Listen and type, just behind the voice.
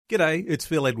G'day, it's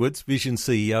Phil Edwards, Vision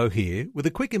CEO here, with a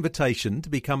quick invitation to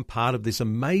become part of this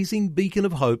amazing beacon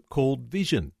of hope called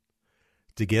Vision.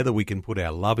 Together we can put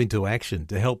our love into action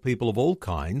to help people of all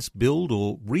kinds build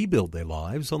or rebuild their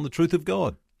lives on the truth of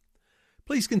God.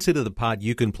 Please consider the part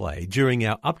you can play during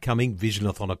our upcoming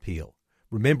Visionathon appeal,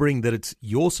 remembering that it's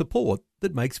your support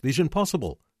that makes Vision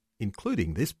possible,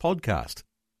 including this podcast.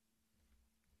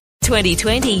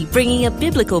 2020, bringing a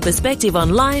biblical perspective on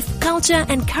life, culture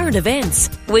and current events.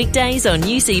 Weekdays on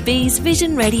UCB's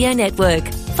Vision Radio Network.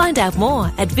 Find out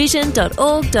more at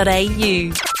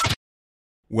vision.org.au.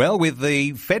 Well, with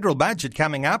the federal budget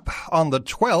coming up on the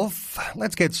 12th,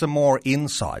 let's get some more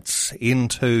insights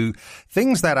into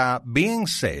things that are being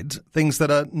said, things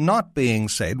that are not being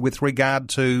said with regard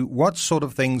to what sort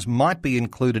of things might be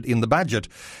included in the budget.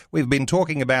 We've been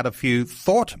talking about a few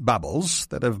thought bubbles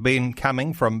that have been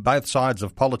coming from both sides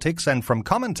of politics and from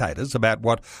commentators about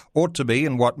what ought to be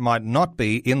and what might not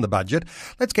be in the budget.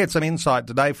 Let's get some insight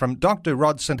today from Dr.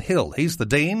 Rod St Hill. He's the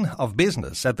Dean of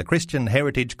Business at the Christian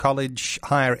Heritage College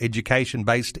Higher Education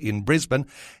based in Brisbane.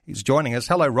 He's joining us.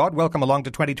 Hello, Rod. Welcome along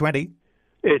to 2020.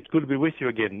 It's good to be with you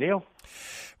again, Neil.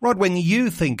 Rod, when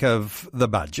you think of the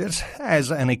budget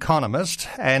as an economist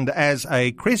and as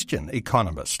a Christian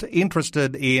economist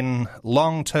interested in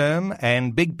long-term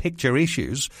and big-picture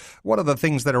issues, what are the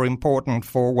things that are important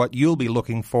for what you'll be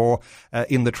looking for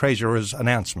in the Treasurer's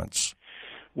announcements?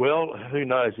 Well, who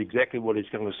knows exactly what he's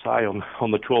going to say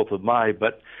on the 12th of May,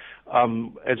 but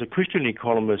as a Christian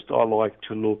economist, I like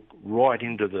to look right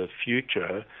into the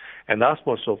future and ask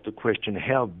myself the question,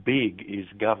 how big is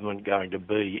government going to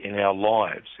be in our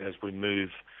lives as we move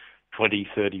 20,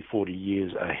 30, 40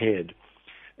 years ahead?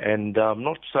 And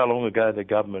not so long ago, the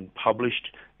government published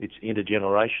its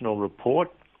intergenerational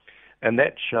report, and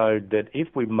that showed that if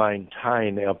we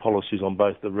maintain our policies on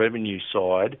both the revenue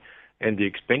side and the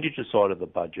expenditure side of the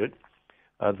budget,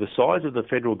 the size of the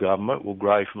federal government will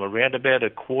grow from around about a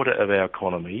quarter of our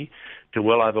economy to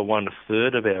well over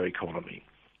 1/3 of our economy.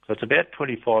 So it's about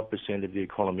 25% of the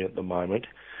economy at the moment.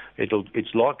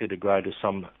 It's likely to grow to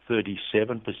some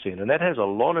 37%, and that has a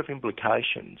lot of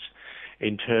implications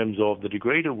in terms of the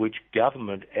degree to which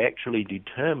government actually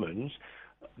determines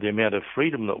the amount of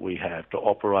freedom that we have to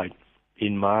operate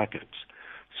in markets.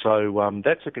 So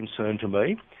that's a concern to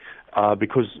me.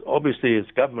 Because obviously as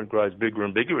government grows bigger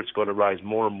and bigger, it's got to raise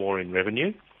more and more in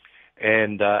revenue.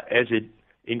 And as it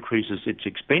increases its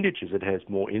expenditures, it has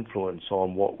more influence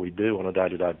on what we do on a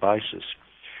day-to-day basis.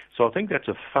 So I think that's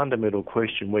a fundamental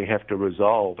question we have to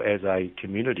resolve as a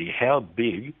community. How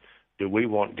big do we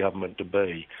want government to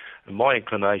be? And my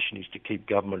inclination is to keep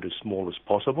government as small as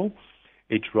possible.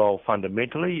 Its role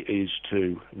fundamentally is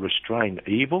to restrain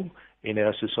evil in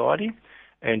our society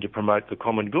and to promote the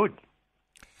common good.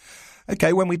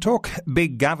 Okay, when we talk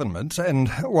big government, and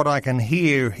what I can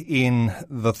hear in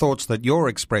the thoughts that you're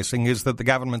expressing is that the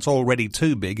government's already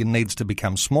too big and needs to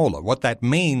become smaller. What that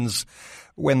means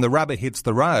when the rubber hits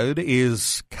the road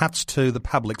is cuts to the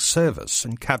public service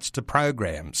and cuts to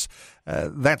programs.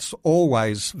 That's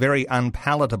always very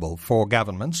unpalatable for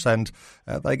governments, and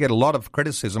they get a lot of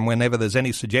criticism whenever there's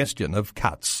any suggestion of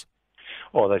cuts.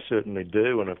 Oh, they certainly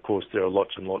do, and of course there are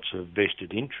lots and lots of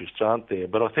vested interests, aren't there?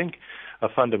 But I think a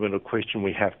fundamental question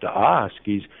we have to ask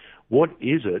is, what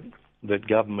is it that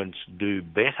governments do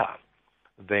better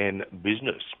than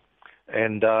business?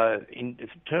 And in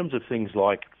terms of things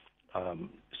like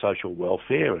social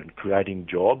welfare and creating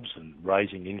jobs and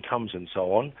raising incomes and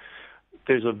so on,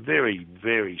 there's a very,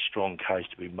 very strong case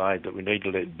to be made that we need to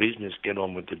let business get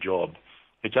on with the job.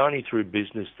 It's only through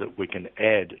business that we can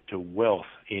add to wealth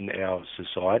in our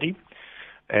society,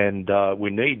 and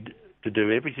we need to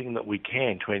do everything that we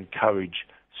can to encourage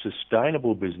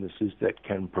sustainable businesses that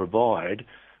can provide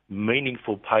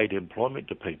meaningful paid employment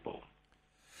to people.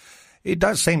 It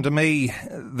does seem to me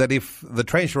that if the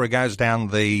Treasurer goes down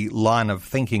the line of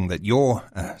thinking that you're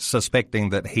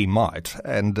suspecting that he might,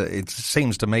 and it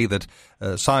seems to me that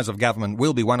size of government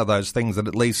will be one of those things that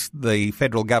at least the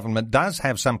federal government does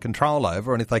have some control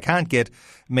over, and if they can't get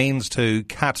means to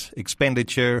cut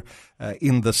expenditure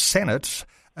in the Senate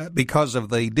because of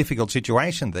the difficult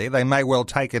situation there, they may well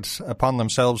take it upon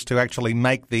themselves to actually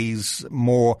make these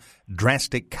more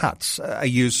drastic cuts. Are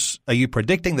you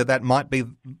predicting that might be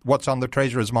what's on the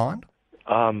Treasurer's mind?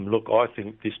 Look, I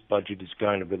think this budget is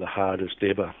going to be the hardest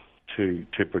ever to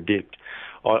predict.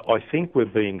 I think we're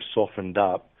being softened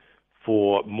up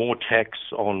for more tax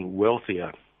on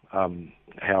wealthier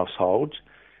households.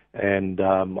 And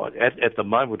at the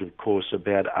moment, of course,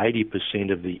 about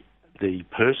 80% of the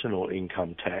personal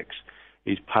income tax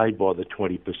is paid by the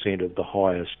 20% of the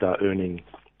highest earning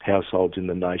households in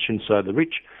the nation. So the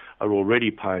rich are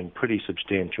already paying pretty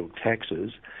substantial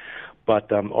taxes. But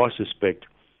I suspect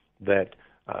that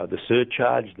the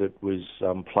surcharge that was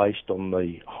placed on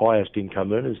the highest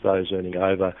income earners, those earning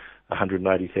over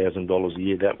 $180,000 a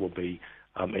year, that will be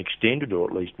extended or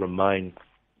at least remain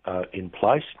in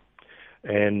place.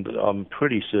 And I'm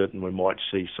pretty certain we might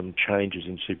see some changes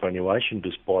in superannuation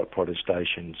despite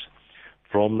protestations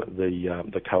from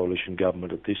the coalition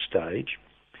government at this stage.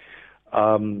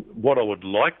 What I would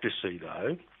like to see,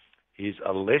 though, is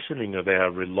a lessening of our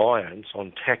reliance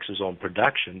on taxes on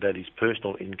production, that is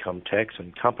personal income tax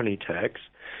and company tax,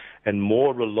 and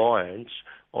more reliance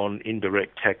on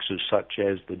indirect taxes such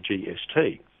as the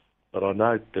GST. But I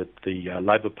note that the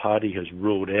Labor Party has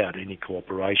ruled out any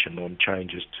cooperation on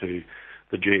changes to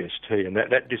the GST, and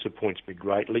that disappoints me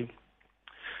greatly,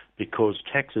 because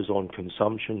taxes on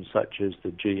consumption such as the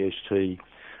GST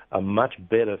are much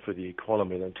better for the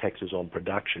economy than taxes on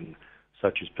production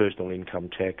such as personal income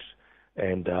tax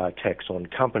and tax on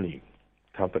companies.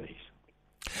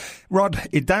 Rod,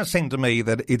 it does seem to me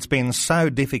that it's been so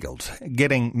difficult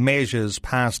getting measures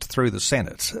passed through the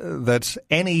Senate that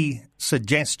any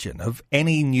suggestion of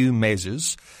any new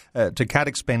measures to cut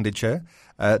expenditure,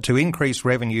 to increase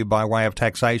revenue by way of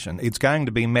taxation, it's going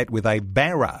to be met with a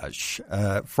barrage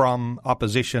from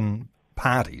opposition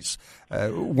parties.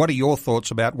 What are your thoughts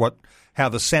about how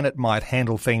the Senate might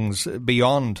handle things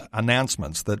beyond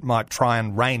announcements that might try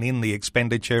and rein in the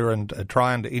expenditure and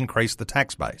try and increase the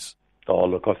tax base? Oh,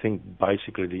 look, I think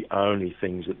basically the only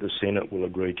things that the Senate will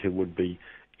agree to would be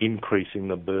increasing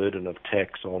the burden of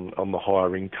tax on the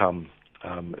higher income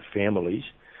families.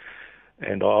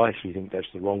 And I actually think that's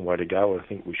the wrong way to go. I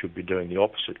think we should be doing the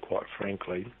opposite, quite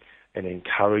frankly, and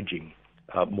encouraging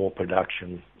more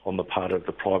production on the part of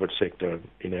the private sector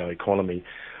in our economy.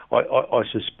 I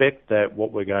suspect that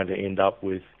what we're going to end up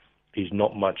with is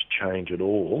not much change at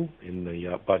all in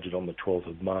the budget on the 12th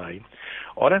of May.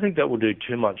 I don't think that will do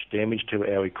too much damage to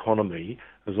our economy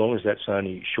as long as that's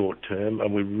only short term,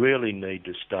 and we really need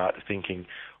to start thinking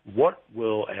what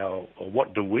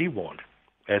do we want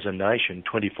as a nation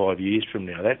 25 years from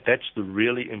now? That's the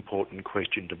really important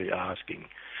question to be asking.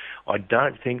 I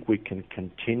don't think we can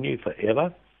continue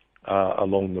forever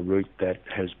along the route that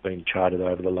has been charted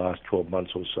over the last 12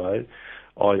 months or so.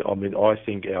 I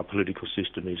think our political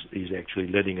system is actually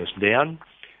letting us down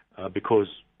because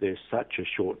there's such a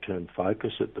short-term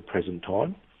focus at the present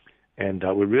time, and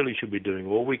we really should be doing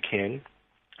all we can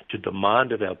to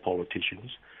demand of our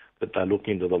politicians that they look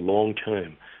into the long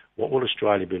term. What will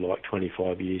Australia be like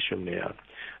 25 years from now?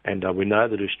 And we know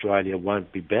that Australia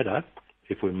won't be better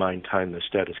if we maintain the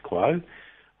status quo.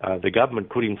 The government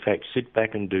could in fact sit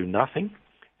back and do nothing,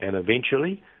 and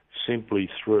eventually, simply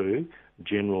through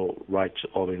general rates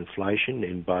of inflation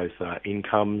in both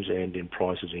incomes and in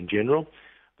prices in general,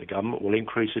 the government will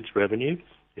increase its revenue,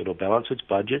 it'll balance its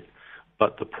budget,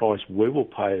 but the price we will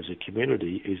pay as a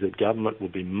community is that government will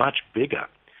be much bigger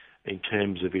in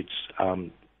terms of its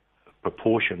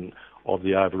proportion of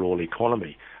the overall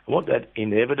economy. And what that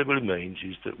inevitably means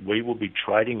is that we will be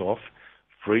trading off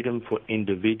freedom for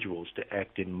individuals to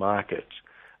act in markets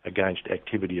against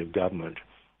activity of government.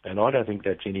 And I don't think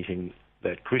that's anything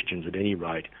that Christians at any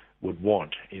rate would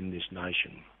want in this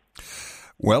nation.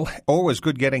 Well, always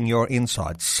good getting your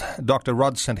insights. Dr.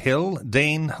 Rod St Hill,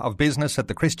 Dean of Business at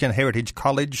the Christian Heritage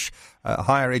College,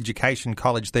 Higher Education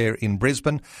College there in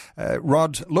Brisbane.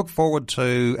 Rod, look forward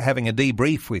to having a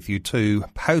debrief with you to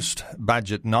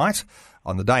post-budget night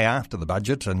on the day after the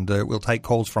budget, and we'll take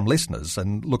calls from listeners,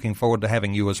 and looking forward to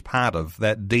having you as part of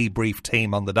that debrief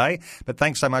team on the day. But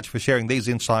thanks so much for sharing these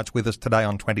insights with us today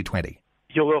on 2020.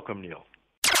 You're welcome, Neil.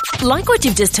 Like what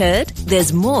you've just heard?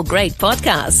 There's more great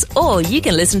podcasts, or you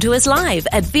can listen to us live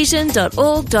at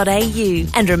vision.org.au.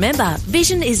 And remember,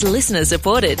 Vision is listener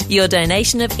supported. Your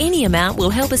donation of any amount will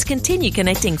help us continue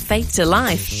connecting faith to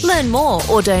life. Learn more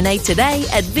or donate today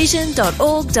at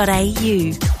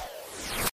vision.org.au.